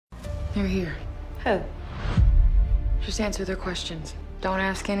You're here. Who? Just answer their questions. Don't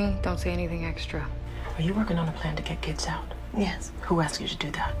ask any, don't say anything extra. Are you working on a plan to get kids out? Yes. Who asked you to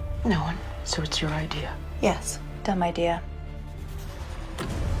do that? No one. So it's your idea? Yes. Dumb idea.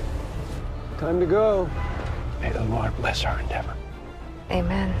 Time to go. May the Lord bless our endeavor.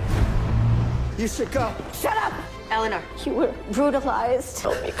 Amen. You should go. Shut up! Eleanor, you were brutalized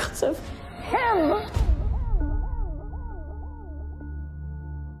because of him. Okay.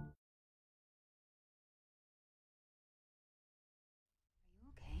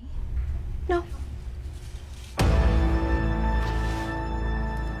 No.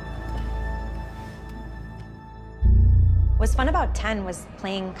 What's fun about 10 was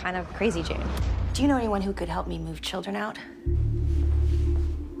playing kind of crazy June. Do you know anyone who could help me move children out?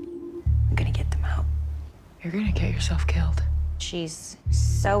 I'm gonna get them out. You're gonna get yourself killed. She's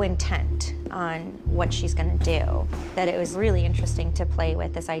so intent on what she's gonna do that it was really interesting to play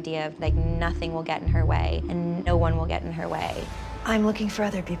with this idea of like nothing will get in her way and no one will get in her way. I'm looking for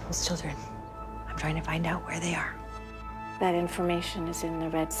other people's children. I'm trying to find out where they are. That information is in the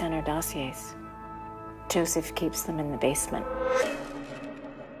Red Center dossiers. Joseph keeps them in the basement.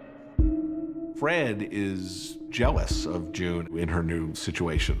 Fred is jealous of June in her new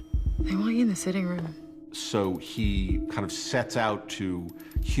situation. They want you in the sitting room. So he kind of sets out to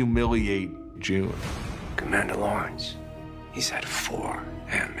humiliate June. Commander Lawrence, he's had 4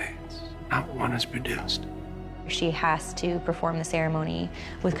 handmaids. Not one is produced. She has to perform the ceremony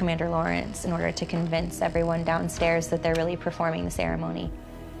with Commander Lawrence in order to convince everyone downstairs that they're really performing the ceremony.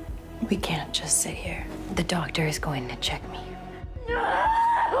 We can't just sit here. The doctor is going to check me.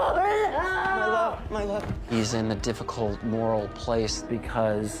 My love. He's in a difficult moral place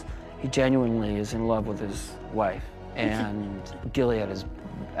because he genuinely is in love with his wife. And Gilead has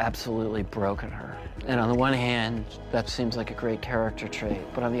absolutely broken her. And on the one hand, that seems like a great character trait.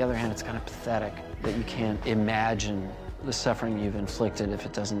 But on the other hand, it's kind of pathetic that you can't imagine the suffering you've inflicted if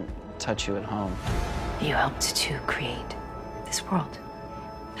it doesn't touch you at home. You helped to create this world.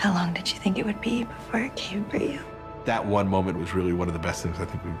 How long did you think it would be before it came for you? That one moment was really one of the best things I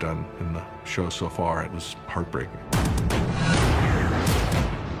think we've done in the show so far. It was heartbreaking.